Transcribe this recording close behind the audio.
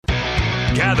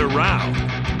Gather round.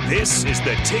 This is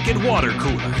the Ticket Water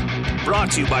Cooler,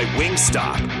 brought to you by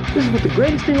Wingstop. This is what the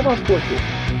greatest thing about sports is.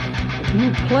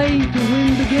 You play to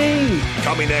win the game.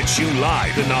 Coming at you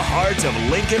live in the heart of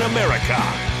Lincoln, America.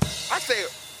 I said,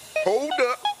 hold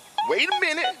up, wait a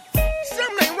minute,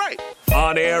 something ain't right.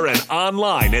 On air and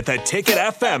online at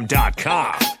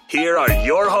theticketfm.com. Here are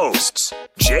your hosts,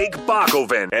 Jake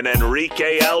Bakoven and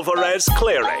Enrique Alvarez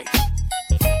Clary.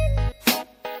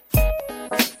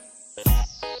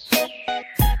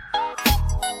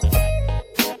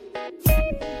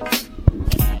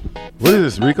 What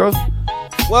is this, Rico?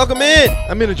 Welcome in.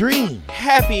 I'm in a dream.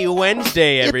 Happy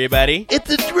Wednesday, everybody. It's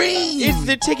a dream. It's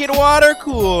the Ticket Water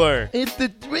Cooler. It's the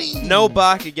dream. No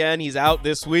Bach again. He's out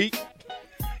this week.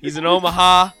 He's in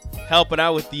Omaha helping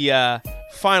out with the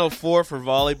Final Four for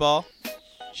volleyball.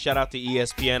 Shout out to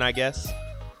ESPN, I guess.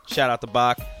 Shout out to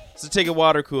Bach. It's the Ticket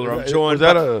Water Cooler. I'm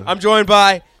joined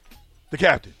by the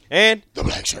captain and The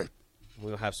black shirt.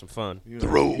 we'll have some fun. The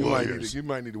road You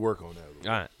might need to work on that.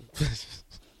 All right.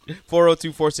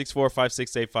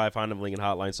 402-464-5685, Honda of Lincoln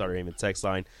Hotline, Starter Heyman text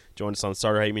line. Join us on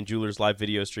Starter Heyman Jewelers live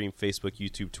video stream, Facebook,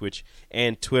 YouTube, Twitch,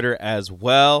 and Twitter as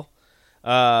well.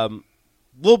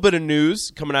 Little bit of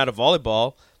news coming out of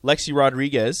volleyball. Lexi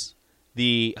Rodriguez,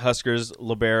 the Huskers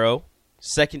libero,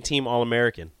 second team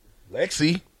All-American.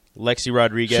 Lexi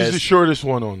Rodriguez. She's the shortest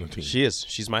one on the team. She is.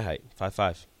 She's my height,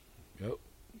 5'5". Yep.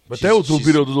 But that was those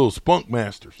little spunk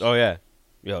masters. Oh, yeah.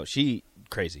 Yo, she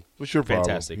crazy. What's your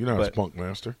Fantastic. problem? You're not a spunk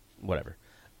master. Whatever.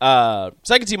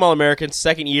 Second team All-American,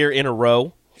 second year in a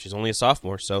row. She's only a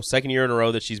sophomore, so second year in a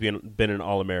row that she's been an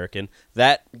All-American.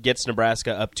 That gets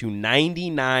Nebraska up to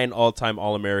 99 all-time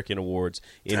All-American awards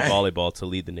in volleyball to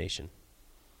lead the nation.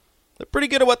 They're pretty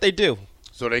good at what they do.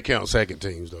 So they count second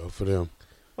teams, though, for them.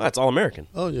 Well, that's All-American.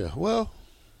 Oh, yeah. Well.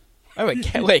 Oh, wait,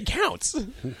 it counts.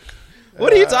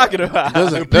 What are you talking about?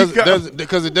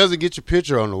 Because it doesn't get your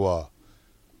picture on the wall.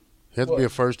 You have to be a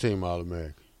first-team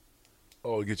All-American.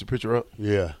 Oh, get your picture up?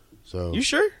 Yeah. So You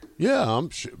sure? Yeah, I'm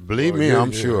sure. Believe me,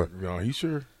 I'm sure. No, you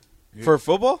sure? Yeah. For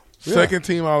football? Yeah. Second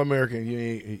team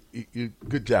All-American. You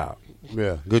good job.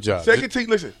 Yeah, good job. Second team,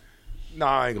 listen. No,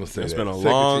 I ain't going to say It's that. been a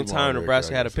Second long team time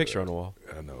Nebraska had a All-American, picture on the wall.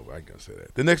 I know, but I ain't going to say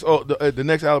that. The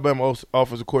next Alabama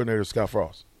offensive coordinator is Scott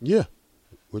Frost. Yeah.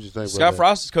 What'd you think Scott about that?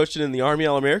 Frost is coaching in the Army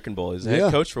All-American Bowl. He's the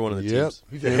head coach for one of the teams.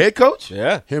 He's the head coach?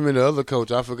 Yeah. Him and the other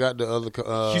coach. I forgot the other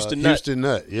Houston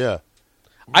Nutt, yeah.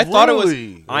 I thought it was.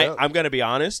 Really? I'm going to be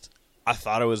honest. I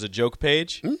thought it was a joke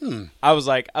page. Mm-mm. I was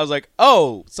like,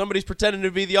 oh, somebody's pretending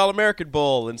to be the All-American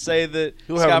Bowl and say that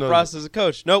Scott Frost is a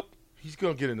coach. Nope. He's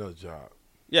going to get another job.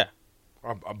 Yeah.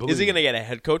 I believe Is he going to get a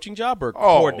head coaching job or a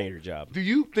Oh. coordinator job? Do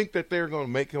you think that they're going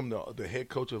to make him the head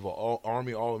coach of an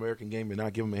Army All-American game and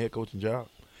not give him a head coaching job?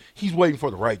 He's waiting for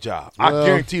the right job. I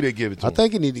guarantee they give it to him. I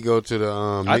think you need to go to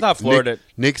the I thought Florida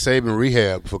Nick Saban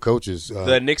rehab for coaches.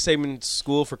 the Nick Saban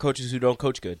school for coaches who don't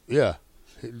coach good. Yeah.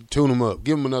 Tune them up.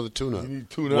 Give them another tune-up. You need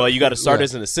to tune up. Well, you got to start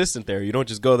as an assistant there. You don't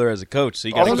just go there as a coach. So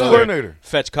you got to Offensive go there, coordinator.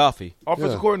 fetch coffee.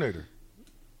 Offensive coordinator.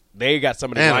 They got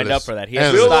somebody Analyst. lined up for that. He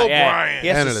has Analyst. to start, Bill O'Brien. he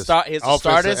has to Analyst. start, he has to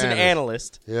start Offensive as an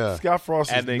analyst. Yeah. Scott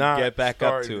Frost And is then not get back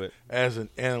up to starting it. as an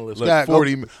analyst. Scott,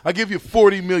 I give you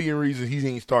 40 million reasons he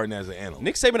ain't starting as an analyst.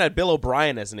 Nick Saban had Bill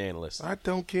O'Brien as an analyst. I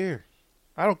don't care.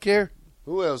 I don't care.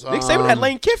 Who else? Nick Saban had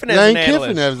Lane Kiffin as Lane an Kiffin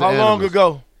analyst. as an How long analyst.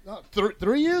 ago?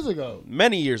 3 years ago.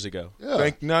 Many years ago.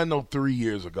 Yeah. I know 3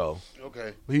 years ago.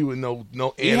 Okay. He was no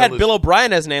analyst. He had Bill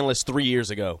O'Brien as an analyst 3 years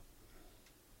ago.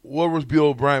 Where was Bill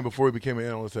O'Brien before he became an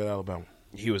analyst at Alabama?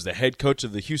 He was the head coach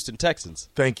of the Houston Texans.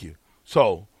 Thank you.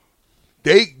 So,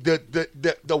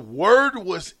 the word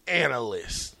was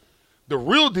analyst. The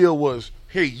real deal was,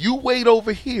 hey, you wait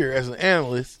over here as an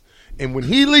analyst, and when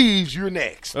he leaves, you're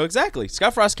next. Oh, exactly.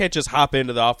 Scott Frost can't just hop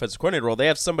into the offensive coordinator role. They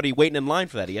have somebody waiting in line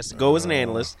for that. He has to go as an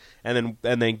analyst and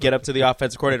then get up to the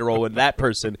offensive coordinator role when that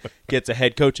person gets a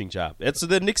head coaching job. It's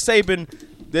the Nick Saban.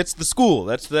 That's the school.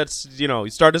 That's you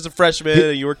start as a freshman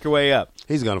and you work your way up.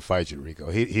 He's going to fight you, Rico.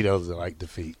 He doesn't like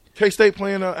defeat. K-State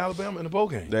playing Alabama in the bowl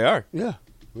game. They are. Yeah.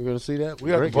 We're going to see that.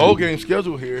 We got the bowl game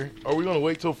scheduled here. Are we going to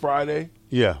wait till Friday?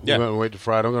 Yeah. Yeah. We're going to wait till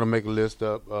Friday. I'm going to make a list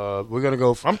up. We're going to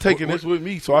go. I'm taking this with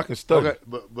me so I can study. Okay,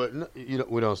 but no,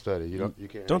 we don't study. You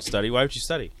can't. Don't study. Why would you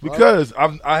study? Because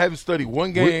I haven't studied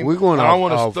one game. We're going and I off-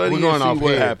 want to off- study we're going and off see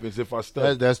what head. happens if I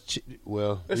study.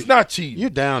 It's not cheating. You're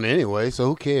down anyway, so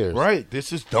who cares? Right.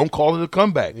 This is don't call it a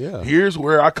comeback. Yeah. Here's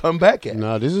where I come back at.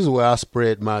 No, this is where I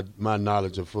spread my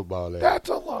knowledge of football at. That's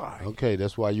a lie. Okay,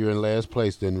 that's why you're in last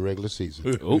place during the regular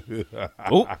season. Oh,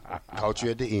 Caught you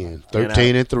at the end.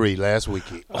 13-3 last weekend.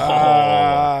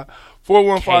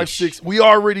 4156. We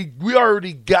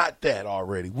already got that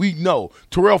already. We know.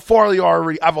 Terrell Farley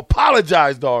already. I've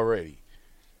apologized already.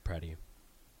 proud of you.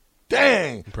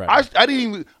 Dang. I'm proud of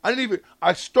you. I didn't even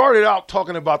I started out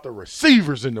talking about the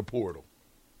receivers in the portal.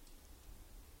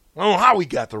 I don't know how we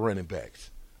got the running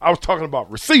backs. I was talking about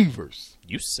receivers.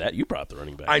 You brought the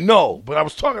running back. I know, but I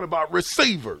was talking about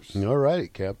receivers. All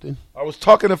right, Captain. I was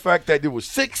talking the fact that there was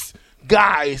 6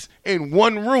 guys in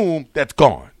one room that's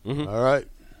gone. Mm-hmm. All right.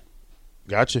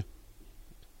 Gotcha.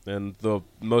 And the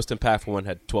most impactful one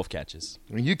had 12 catches.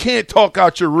 And you can't talk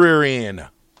out your rear end.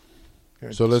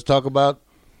 So let's talk about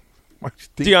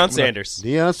Deion Sanders.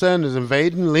 Deion Sanders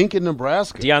invading Lincoln,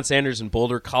 Nebraska. Deion Sanders in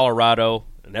Boulder, Colorado,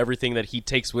 and everything that he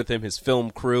takes with him, his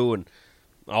film crew, and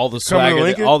all the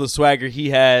swagger he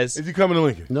has. Is he coming to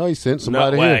Lincoln? No, he sent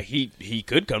somebody here. He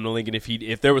could come to Lincoln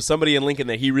if there was somebody in Lincoln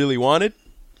that he really wanted.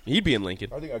 He'd be in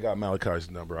Lincoln. I think I got Malachi's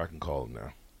number. I can call him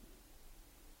now.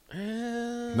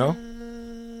 No?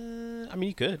 I mean,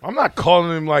 you could. I'm not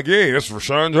calling him like, hey, that's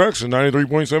Rashawn Jackson,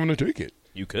 93.7 a ticket.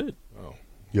 You could.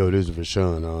 Yo, this is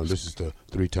Rashawn. This is the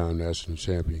 3-time national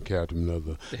champion captain of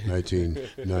the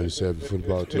 1997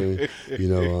 football team. You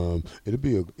know, it'll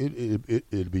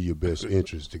be your best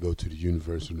interest to go to the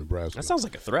University of Nebraska. That sounds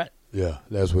like a threat. Yeah,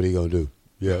 that's what he gonna do.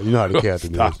 Yeah, you know how the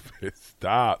captain is.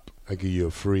 Stop. I give you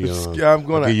a free. I'm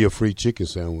I give you a free chicken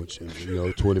sandwich. And,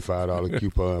 $25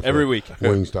 coupon every week.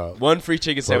 Wingstop. One free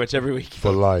chicken sandwich every week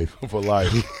for life. For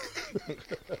life.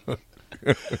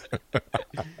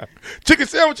 Chicken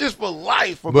sandwiches for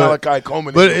life for Malachi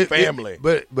Coleman and his family.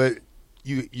 But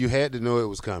you had to know it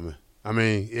was coming. I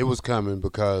mean, it was coming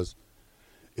because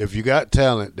if you got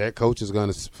talent, that coach is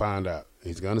going to find out.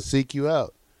 He's going to seek you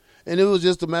out. And it was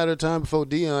just a matter of time before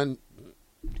Deion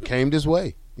came this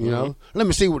way. You know, let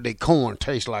me see what they corn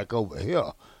tastes like over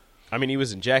here. I mean, he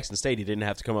was in Jackson State. He didn't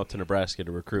have to come up to Nebraska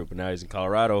to recruit, but now he's in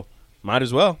Colorado. Might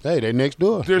as well. Hey, they next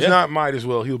door. There's not might as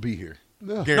well. He'll be here.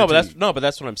 Yeah. No, but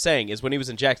that's what I'm saying is when he was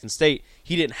in Jackson State,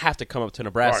 he didn't have to come up to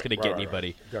Nebraska to get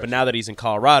anybody. Gotcha. But now that he's in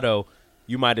Colorado,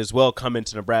 you might as well come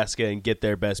into Nebraska and get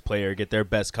their best player, get their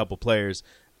best couple players,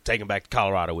 take them back to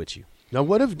Colorado with you. Now,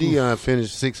 what if Deion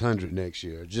finished 600 next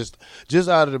year? Just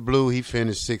out of the blue, he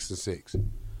finished 6-6.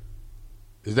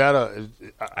 Is that to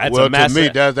me,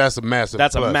 that's a massive.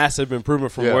 That's plus. A massive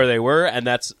improvement from where they were, and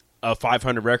that's a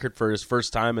 500 record for his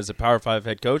first time as a Power 5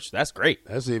 head coach. That's great.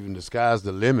 That's even the sky's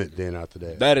the limit. Then after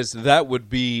that, that would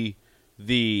be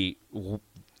that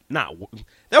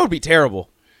would be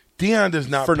terrible. Deion does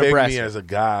not for peg Nebraska. me as a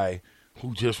guy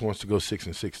who just wants to go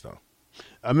 6-6 though.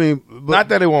 I mean, not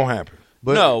that it won't happen.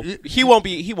 But no, he won't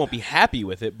be happy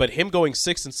with it. But him going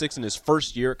 6-6 in his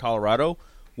first year at Colorado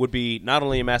would be not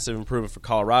only a massive improvement for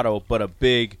Colorado, but a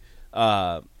big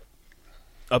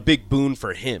boon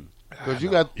for him. Because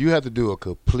you have to do a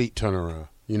complete turnaround.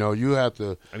 You know, you have to.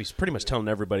 I mean, he's pretty much telling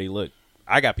everybody, look,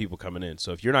 I got people coming in.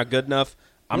 So if you're not good enough,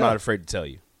 I'm not afraid to tell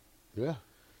you. Yeah,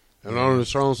 and only the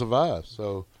strong survive.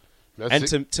 So,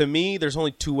 to me, there's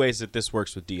only 2 ways that this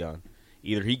works with Deion.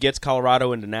 Either he gets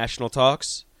Colorado into national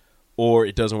talks, or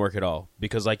it doesn't work at all.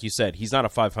 Because, like you said, he's not a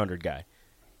 500 guy.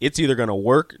 It's either going to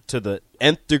work to the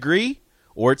nth degree,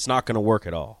 or it's not going to work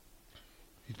at all.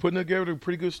 He's putting together a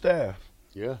pretty good staff.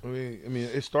 Yeah, I mean,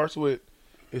 it starts with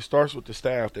the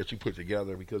staff that you put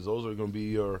together because those are going to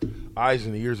be your eyes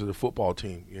and ears of the football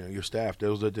team. You know, your staff.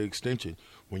 Those are the extension.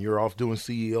 When you're off doing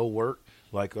CEO work,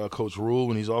 like Coach Rule,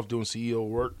 when he's off doing CEO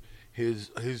work,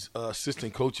 his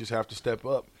assistant coaches have to step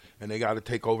up and they got to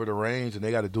take over the reins and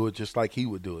they got to do it just like he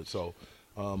would do it. So,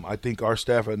 I think our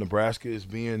staff at Nebraska is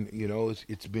being,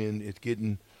 it's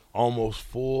getting almost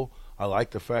full. I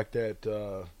like the fact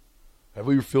that have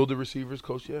we filled the receivers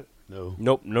coach yet? No.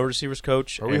 Nope, no receivers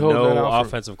coach and no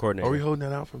offensive coordinator. Are we holding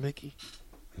that out for Mickey?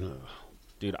 No.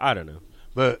 Dude, I don't know.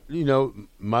 But,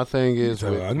 my thing is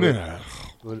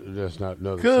that's not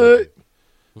another good. subject.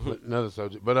 But another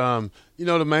subject. But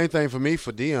the main thing for me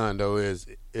for Deion though is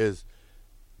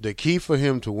the key for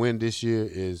him to win this year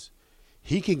is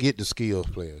he can get the skills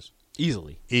players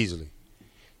easily.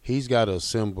 He's got to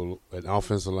assemble an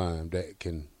offensive line that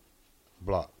can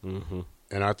block. Mm-hmm.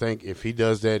 And I think if he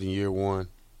does that in year one,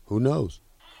 who knows?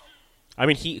 I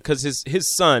mean, because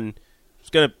his son is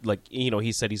gonna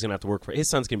he said he's gonna have to work for. His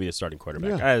son's gonna be the starting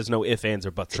quarterback. Yeah. There's no ifs, ands,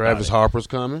 or buts. Travis Harper's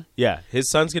coming. Yeah, his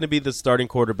son's gonna be the starting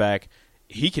quarterback.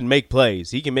 He can make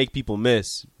plays. He can make people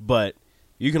miss, but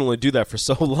you can only do that for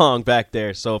so long back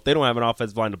there. So if they don't have an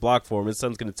offensive line to block for him, his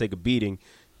son's gonna take a beating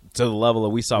to the level that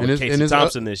we saw with Casey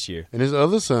Thompson this year. And his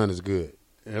other son is good.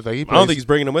 I don't think he's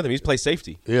bringing him with him. He's played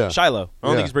safety. Yeah, Shiloh. I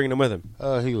don't think he's bringing him with him.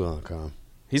 He won't come.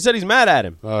 He said he's mad at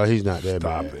him. He's not that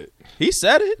Stop bad. it. He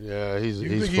said it. Yeah, he's. You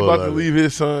he's think he's about to it. leave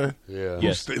his son? Yeah.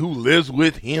 Yes. Who lives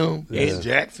with him Yeah. in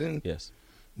Jackson? Yes.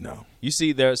 No. You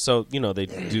see there, so they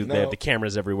do. They have the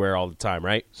cameras everywhere all the time,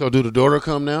 right? So do the daughter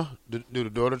come now? Do the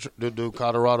daughter? Do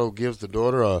Colorado gives the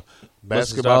daughter a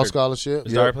basketball scholarship?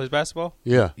 His daughter plays basketball.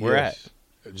 Yeah. Where at?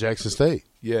 Jackson State.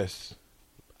 Yes.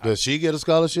 Does she get a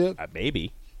scholarship?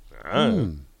 Maybe.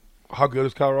 How good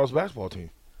is Colorado's basketball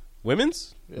team?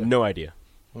 Women's? Yeah. No idea.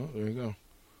 Well, there you go.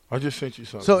 I just sent you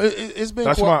something. So it's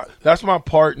been that's my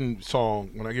parting song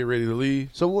when I get ready to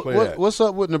leave. So what's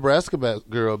up with Nebraska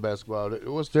girl basketball?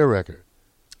 What's their record?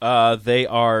 They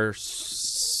are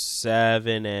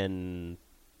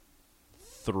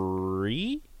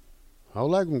 7-3. I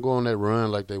would like them to go on that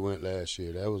run like they went last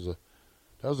year. That was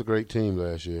a great team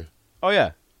last year. Oh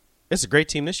yeah, it's a great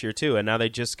team this year too. And now they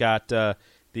just got the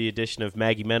addition of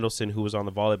Maggie Mendelson, who was on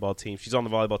the volleyball team. She's on the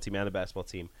volleyball team and the basketball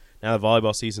team. Now the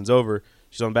volleyball season's over.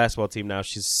 She's on the basketball team now.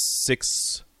 She's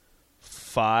 6'5",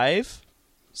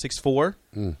 6'4".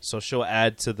 So she'll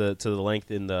add to the length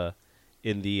in the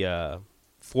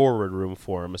forward room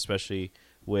for him, especially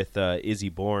with Izzy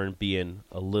Bourne being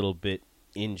a little bit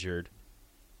injured.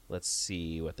 Let's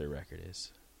see what their record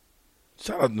is.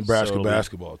 Shout out to Nebraska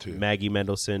basketball too. Maggie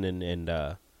Mendelson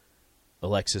and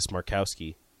Alexis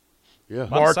Markowski. Yeah,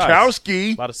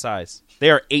 Markowski. A lot of size. They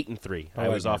are 8-3. I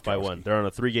was off by one. They're on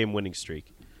a 3-game winning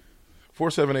streak.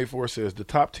 4784 says the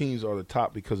top teams are the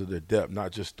top because of their depth,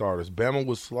 not just starters. Bama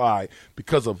will slide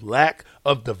because of lack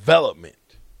of development.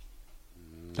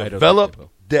 Develop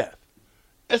depth.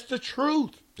 That's the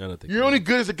truth. I don't think You're only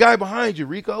good as the guy behind you,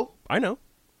 Rico. I know.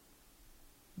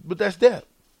 But that's depth.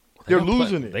 They're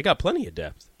losing it. They got plenty of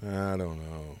depth. I don't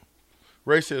know.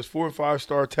 Ray says 4- and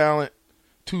 5-star talent,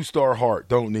 2-star heart.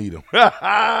 Don't need them.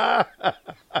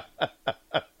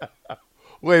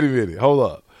 Wait a minute. Hold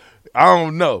up. I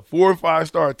don't know. 4- and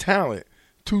 5-star talent,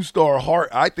 2-star heart.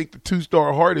 I think the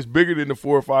 2-star heart is bigger than the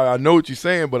 4 or 5. I know what you're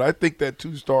saying, but I think that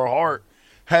 2-star heart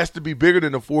has to be bigger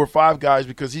than the 4 or 5 guys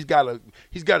because he's got to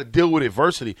deal with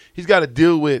adversity. He's got to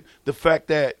deal with the fact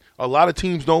that a lot of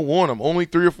teams don't want him. Only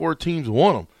 3 or 4 teams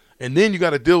want him. And then you got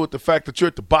to deal with the fact that you're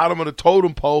at the bottom of the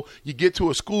totem pole. You get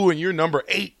to a school and you're number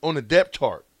 8 on the depth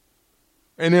chart,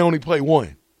 and they only play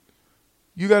 1.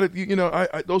 You got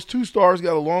to, those 2 stars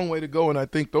got a long way to go, and I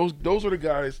think those are the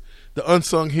guys, the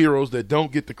unsung heroes that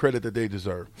don't get the credit that they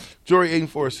deserve. Jory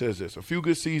 84 says this: a few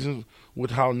good seasons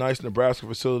with how nice Nebraska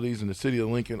facilities and the city of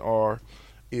Lincoln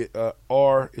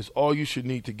is all you should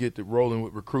need to get it rolling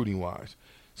with recruiting wise.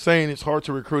 Saying it's hard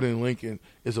to recruit in Lincoln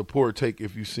is a poor take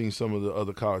if you've seen some of the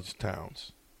other college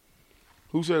towns.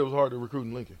 Who said it was hard to recruit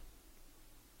in Lincoln?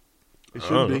 It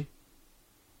shouldn't be.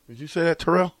 Did you say that,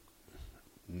 Terrell?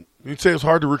 You say it's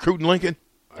hard to recruit in Lincoln?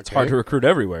 It's hard to recruit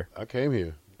everywhere. I came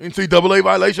here. NCAA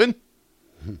violation?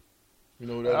 You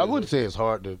know what that I wouldn't say it's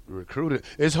hard to recruit it.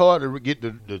 It's hard to get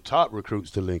the top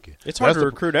recruits to Lincoln. It's hard to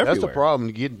recruit everywhere. That's the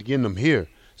problem, getting them here.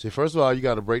 See, first of all, you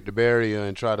got to break the barrier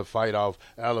and try to fight off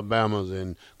Alabama's,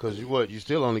 and because you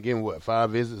still only getting 5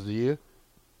 visits a year.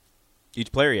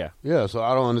 Each player, yeah. Yeah, so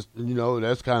I don't understand.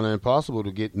 That's kind of impossible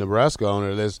to get Nebraska on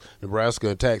there unless Nebraska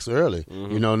attacks early.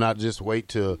 Mm-hmm. Not just wait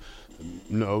till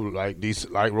like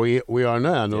we are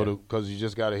now. Because you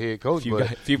just got a head coach.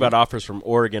 If you got offers from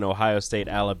Oregon, Ohio State,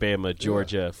 Alabama,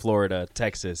 Georgia, Florida,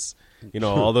 Texas.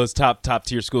 All those top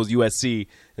tier schools, USC,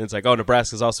 and it's like, oh,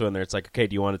 Nebraska's also in there. It's like, okay,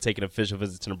 do you want to take an official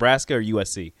visit to Nebraska or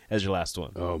USC as your last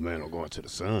one? Oh man, I'm going to the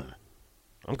sun.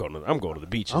 I'm going to the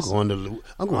beaches. I'm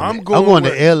going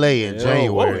to L.A. in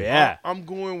January. Oh yeah, I'm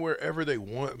going wherever they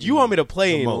want. Do you want me to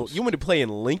play in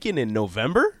Lincoln in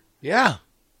November? Yeah.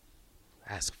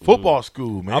 That's football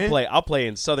school, man. I'll play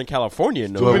in Southern California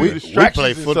in November. November. We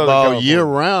play football year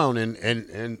round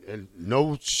and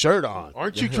no shirt on.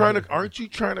 Aren't you trying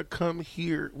to come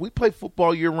here? We play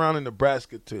football year round in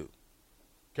Nebraska too.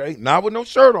 Okay? Not with no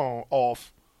shirt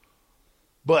off.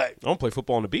 But I don't play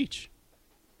football on the beach.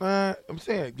 I'm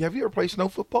saying, have you ever played snow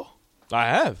football? I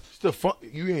have. Still fun.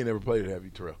 You ain't never played it, have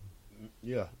you, Terrell?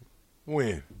 Yeah.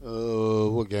 When?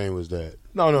 What game was that?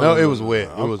 No, it was wet.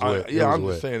 It was wet. Yeah, I'm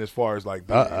just saying as far as like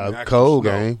a cold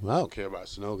game. I don't care about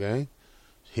snow game.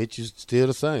 Hit you still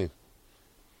the same.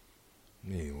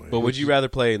 Anyway. But would you rather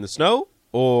play in the snow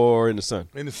or in the sun?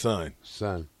 In the sun.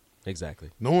 Sun.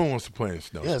 Exactly. No one wants to play in the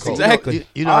snow. Yes, exactly.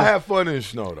 I have fun in the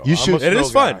snow though. It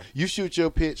is fun. You shoot your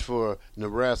pitch for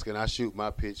Nebraska, and I shoot my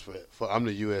pitch for I'm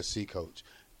the USC coach.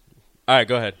 All right,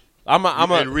 go ahead.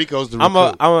 And Rico's the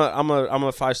recruit. I'm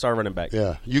a 5-star running back.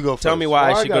 Yeah, you go first. Tell me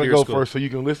why I should go to your school first so you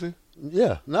can listen.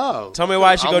 Yeah, no. Tell me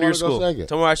why I should go to your school.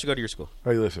 Tell me why I should go to your school.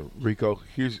 Hey, listen, Rico.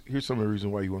 Here's some of the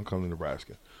reasons why you want to come to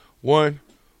Nebraska. One,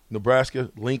 Nebraska,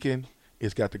 Lincoln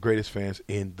it's got the greatest fans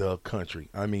in the country.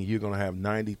 I mean, you're going to have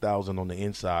 90,000 on the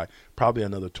inside, probably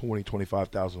another 20,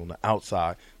 25,000 on the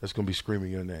outside that's going to be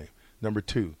screaming your name. Number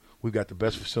 2, we've got the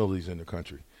best facilities in the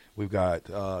country. We've got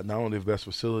not only the best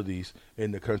facilities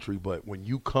in the country, but when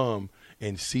you come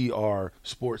and see our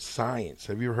sports science.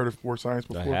 Have you ever heard of sports science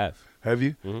before? I have. Have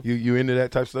you? Mm-hmm. You into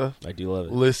that type of stuff? I do love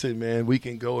it. Listen, man, we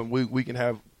can go and we can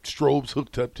have strobes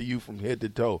hooked up to you from head to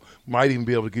toe. Might even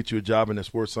be able to get you a job in the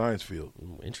sports science field.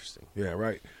 Interesting. Yeah,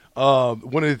 right.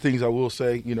 One of the things I will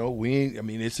say,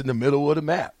 it's in the middle of the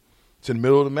map. It's in the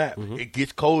middle of the map. Mm-hmm. It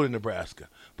gets cold in Nebraska.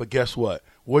 But guess what?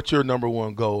 What's your number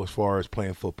one goal as far as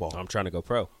playing football? I'm trying to go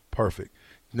pro. Perfect.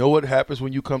 You know what happens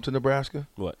when you come to Nebraska?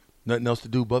 What? Nothing else to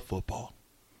do but football.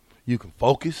 You can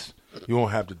focus. You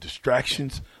won't have the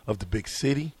distractions of the big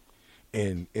city.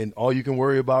 And all you can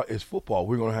worry about is football.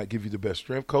 We're going to give you the best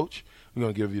strength coach. We're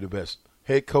going to give you the best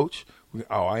head coach.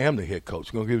 I am the head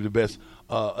coach. We're going to give you the best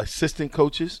assistant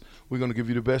coaches. We're going to give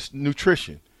you the best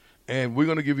nutrition. And we're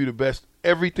going to give you the best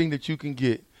everything that you can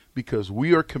get because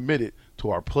we are committed to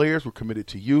our players. We're committed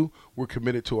to you. We're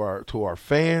committed to our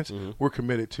fans. Mm-hmm. We're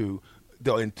committed to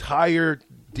the entire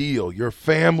deal. Your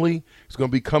family is going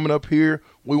to be coming up here.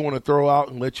 We want to throw out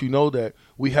and let you know that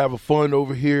we have a fund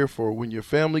over here for when your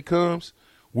family comes.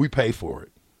 We pay for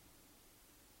it.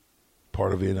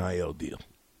 Part of the NIL deal.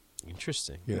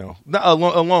 Interesting.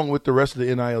 Along with the rest of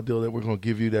the NIL deal that we're going to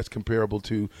give you that's comparable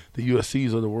to the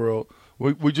USCs of the world.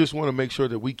 We just want to make sure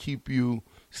that we keep you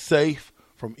safe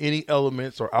from any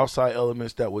elements or outside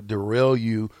elements that would derail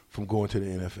you from going to the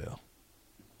NFL.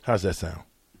 How's that sound?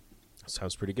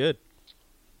 Sounds pretty good.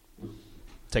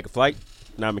 Take a flight.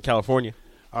 Now I'm in California.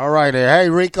 All right there. Hey,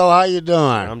 Rico, how you doing?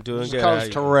 I'm doing good.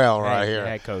 Coach Terrell right here.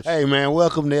 Hey, Coach. Hey, man,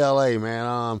 welcome to L.A.,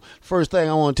 man. First thing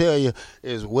I want to tell you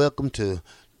is welcome to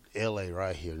L.A.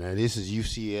 right here. Now, this is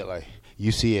UCLA,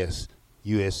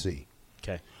 USC.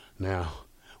 Okay. Now,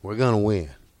 we're going to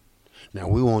win. Now,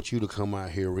 we want you to come out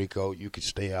here, Rico. You can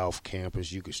stay off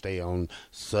campus. You can stay on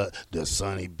the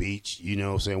sunny beach. You know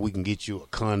what I'm saying? We can get you a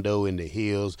condo in the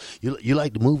hills. You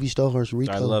like the movie stars,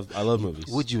 Rico? I love movies.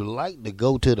 Would you like to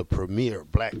go to the premiere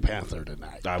of Black Panther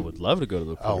tonight? I would love to go to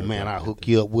the premiere. Oh, man, I'll hook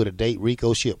you up with a date,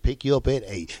 Rico. She'll pick you up at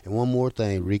 8. And one more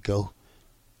thing, Rico.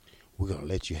 We're going to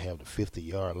let you have the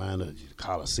 50-yard line of the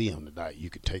Coliseum tonight. You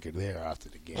can take her there after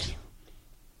the game.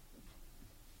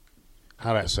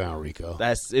 How that sound, Rico?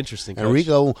 That's interesting, Coach. And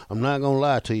Rico, I'm not gonna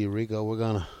lie to you, Rico. We're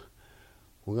gonna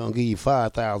give you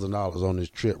 $5,000 on this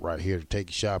trip right here to take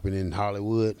you shopping in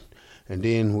Hollywood, and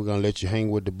then we're gonna let you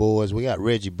hang with the boys. We got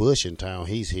Reggie Bush in town.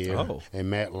 He's here, and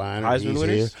Matt Leinart. Heisman He's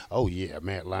winners? here. Oh yeah,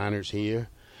 Matt Leinert's here,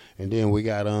 and then we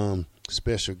got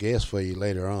special guests for you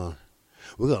later on.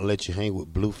 We're gonna let you hang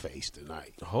with Blueface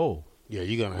tonight. Oh. Yeah,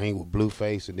 you're gonna hang with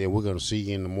Blueface, and then we're gonna see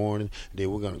you in the morning. And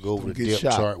then we're gonna go over the depth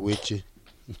shot. chart with you.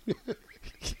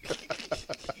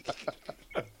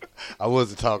 I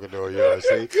wasn't talking to her, y'all.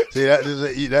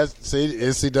 See that's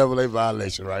NCAA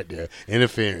violation right there.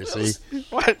 Interference. See,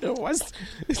 why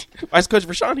is Coach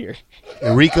Rashawn here?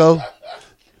 And Rico,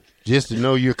 just to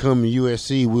know you're coming to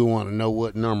USC, we want to know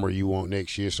what number you want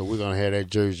next year. So we're gonna have that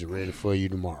jersey ready for you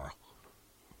tomorrow.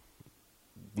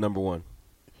 Number 1.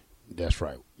 That's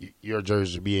right. Your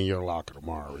jersey will be in your locker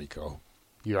tomorrow, Rico.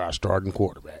 You're our starting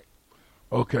quarterback.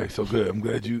 Okay, so good. I'm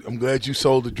glad you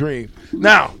sold the dream.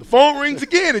 Now the phone rings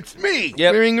again. It's me.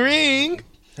 Yep. Ring, ring.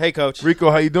 Hey, Coach. Rico,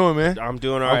 how you doing, man? I'm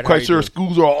doing all right. I'm quite sure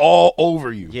schools are all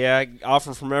over you. Yeah, I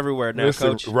offer from everywhere now,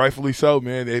 Listen, Coach. rightfully so,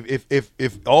 man.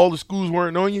 If all the schools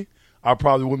weren't on you, I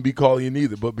probably wouldn't be calling you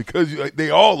neither. But because they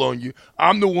all on you,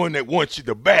 I'm the one that wants you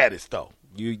the baddest, though.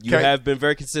 You have been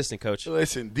very consistent, Coach.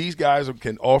 Listen, these guys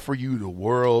can offer you the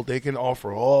world. They can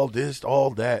offer all this,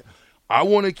 all that. I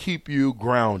want to keep you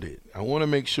grounded. I want to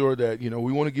make sure that,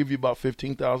 we want to give you about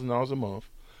 $15,000 a month.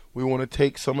 We want to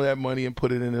take some of that money and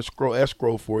put it in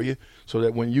escrow for you so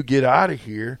that when you get out of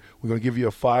here, we're going to give you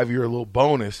a 5-year little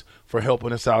bonus for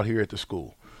helping us out here at the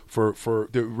school. For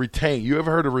the retain. You ever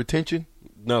heard of retention?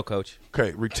 No, Coach.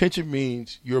 Okay, retention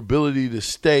means your ability to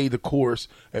stay the course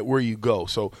at where you go.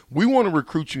 So we want to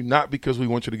recruit you not because we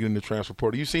want you to get in the transfer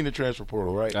portal. You've seen the transfer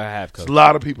portal, right? I have, Coach. It's a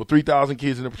lot of people, 3,000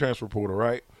 kids in the transfer portal,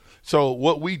 right? So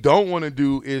what we don't want to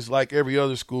do is, like every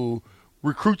other school,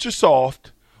 recruit you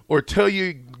soft or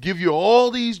give you all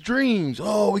these dreams.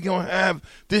 Oh, we're going to have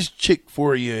this chick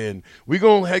for you, and we're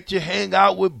going to let you hang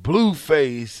out with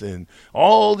Blueface and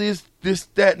all this,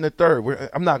 that, and the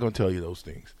third. I'm not going to tell you those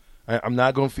things. I'm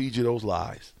not going to feed you those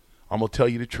lies. I'm going to tell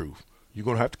you the truth. You're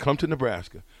going to have to come to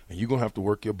Nebraska, and you're going to have to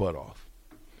work your butt off.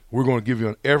 We're going to give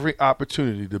you every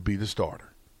opportunity to be the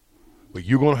starter. But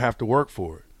you're going to have to work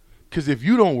for it. Because if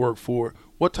you don't work for it,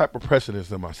 what type of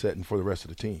precedence am I setting for the rest of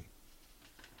the team?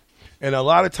 And a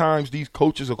lot of times these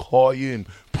coaches will call you and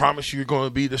promise you're going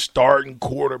to be the starting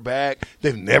quarterback.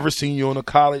 They've never seen you in a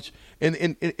college. And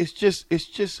it's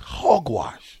just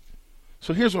hogwash.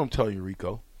 So here's what I'm telling you,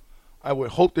 Rico. I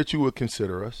would hope that you would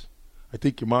consider us. I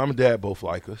think your mom and dad both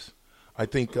like us. I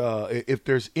think if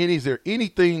there's is there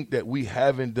anything that we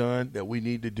haven't done that we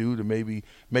need to do to maybe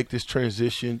make this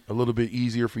transition a little bit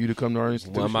easier for you to come to our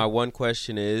institution? Well, my one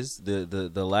question is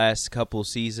the last couple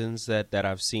seasons that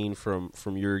I've seen from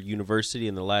your university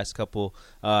and the last couple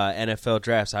NFL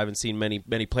drafts, I haven't seen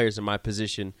many players in my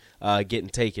position getting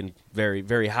taken very,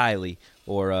 very highly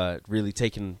or really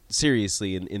taken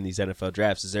seriously in these NFL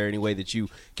drafts. Is there any way that you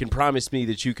can promise me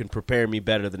that you can prepare me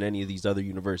better than any of these other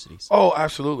universities? Oh,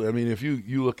 absolutely. I mean, if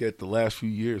you look at the last few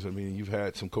years, I mean, you've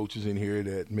had some coaches in here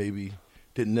that maybe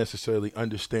didn't necessarily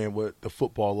understand what the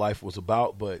football life was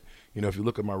about. But, you know, if you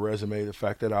look at my resume, the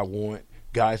fact that I want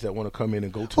guys that want to come in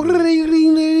and go to Sorry, I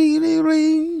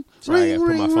gotta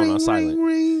put my phone on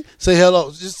silent. Say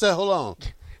hello. Just say hold on.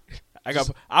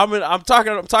 I'm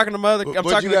talking to my other. I'm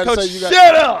talking to coach.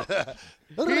 Shut up.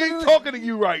 He ain't talking to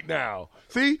you right now.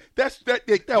 See, that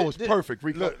was perfect,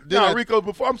 Rico. Rico.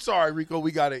 I'm sorry, Rico.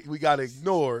 We gotta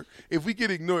ignore. If we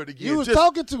get ignored again, you was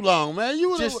talking too long, man. You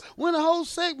went a whole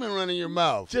segment running your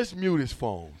mouth. Just mute his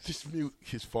phone. Just mute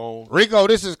his phone. Rico,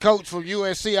 this is Coach from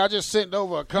USC. I just sent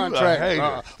over a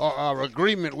contract or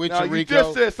agreement with you, Rico. You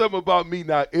just said something about me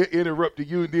not interrupting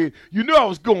you, and then you know I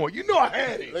was going. You know I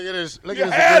had it. Look at this. Look at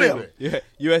this agreement. Yeah,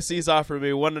 USC's offering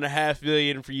me $1.5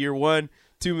 million for year 1,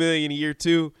 $2 million a year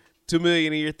 2, $2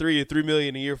 million a year 3, and $3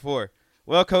 million a year 4.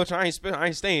 Well, Coach, I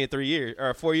ain't staying 4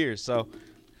 years. So,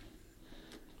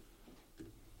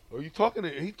 are you talking to?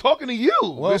 He's talking to you.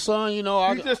 Well, son, you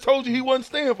know he just told you he wasn't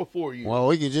staying for 4 years. Well,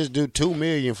 we could just do $2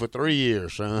 million for 3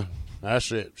 years, son.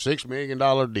 That's it. $6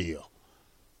 million deal.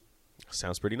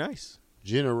 Sounds pretty nice.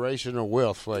 Generational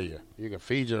wealth for you. You can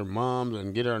feed your moms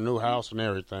and get her a new house and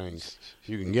everything.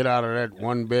 You can get out of that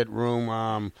one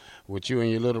bedroom with you and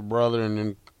your little brother and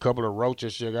then a couple of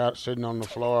roaches you got sitting on the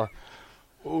floor.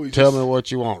 Tell me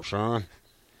what you want, son.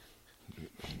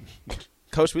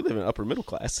 Coach, we live in upper middle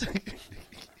class.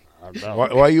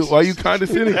 Why you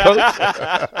condescending, Coach?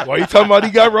 Why you talking about he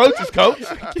got roaches, Coach?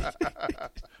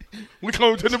 We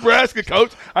coming to Nebraska,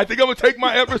 Coach. I think I'm going to take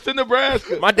my efforts to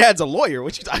Nebraska. My dad's a lawyer.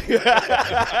 What you talking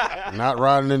about? Not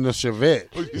riding in the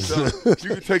Chevette. You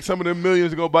can take some of them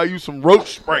millions and go buy you some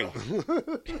roach spray.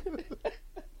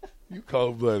 You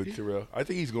cold-blooded, Terrell. I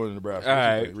think he's going to Nebraska. All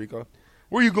right. Think, Rico?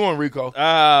 Where you going, Rico?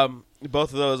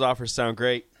 Both of those offers sound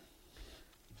great.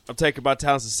 I'm taking my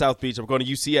talents to South Beach. I'm going to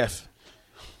UCF.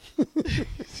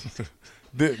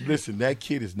 Listen, that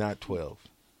kid is not 12.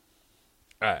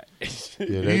 All right.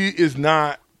 He is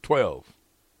not 12.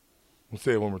 I'll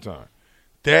say it one more time.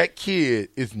 That kid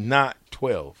is not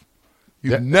 12.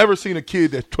 You've never seen a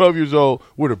kid that's 12 years old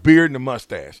with a beard and a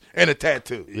mustache and a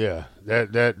tattoo. Yeah,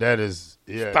 that is.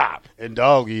 Yeah. Stop. And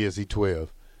doggy is he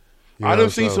 12? I done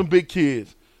seen some big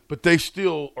kids, but they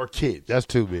still are kids. That's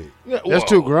too big. Yeah, that's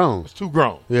too grown. It's too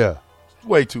grown. Yeah. It's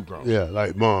way too grown. Yeah,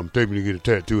 like, Mom, take me to get a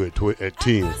tattoo at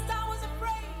 10.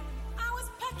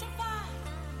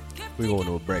 We're going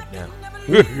to a break now.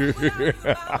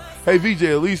 Hey, VJ,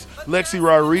 at least Lexi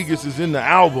Rodriguez is in the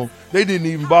album. They didn't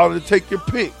even bother to take your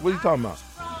pick. What are you talking about?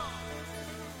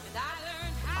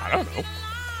 I don't know.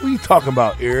 What are you talking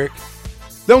about, Eric?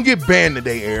 Don't get banned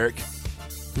today, Eric.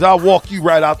 Because I'll walk you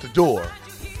right out the door.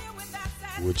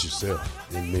 With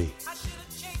yourself and me.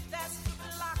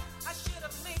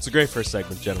 It's a great first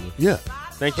segment, gentlemen. Yeah.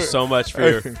 Thank you so much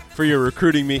for your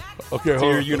recruiting me to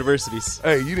your universities.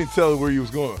 Hey, you didn't tell her where you was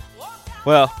going.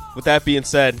 Well, with that being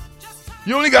said,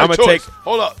 you only got a choice.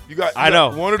 Hold up. You got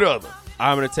one or the other.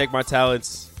 I'm going to take my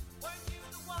talents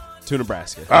to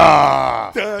Nebraska.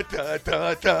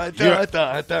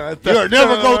 You'll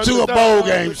never go to a bowl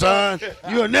game, son.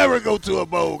 You'll never go to a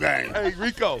bowl game. Hey,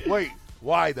 Rico, wait.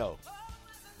 Why, though?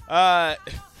 The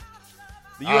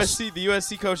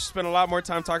USC coach spent a lot more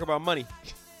time talking about money.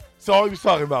 That's all he was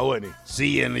talking about, wasn't he?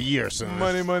 See you in a year, son.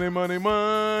 Money, money, money,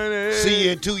 money. See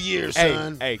you in 2 years,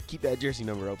 son. Hey, keep that jersey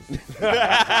number open.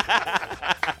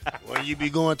 Well, you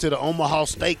be going to the Omaha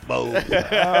Steak Bowl.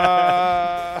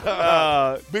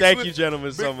 Thank you,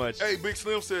 gentlemen, so much. Hey, Big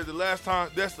Slim said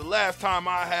that's the last time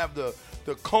I have the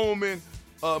Coleman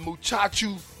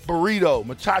Muchacho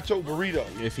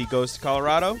burrito. If he goes to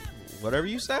Colorado, whatever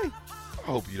you say. I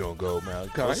hope you don't go,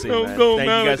 Malachi. We'll see, man. Thank you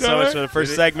guys so much for the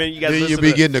first segment. You guys then you'll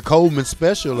be getting the Coleman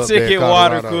special up there. Ticket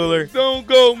water cooler. Don't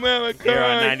go, Malachi. Here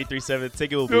on 93.7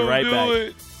 Ticket. We'll be right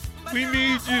back. We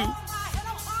need you.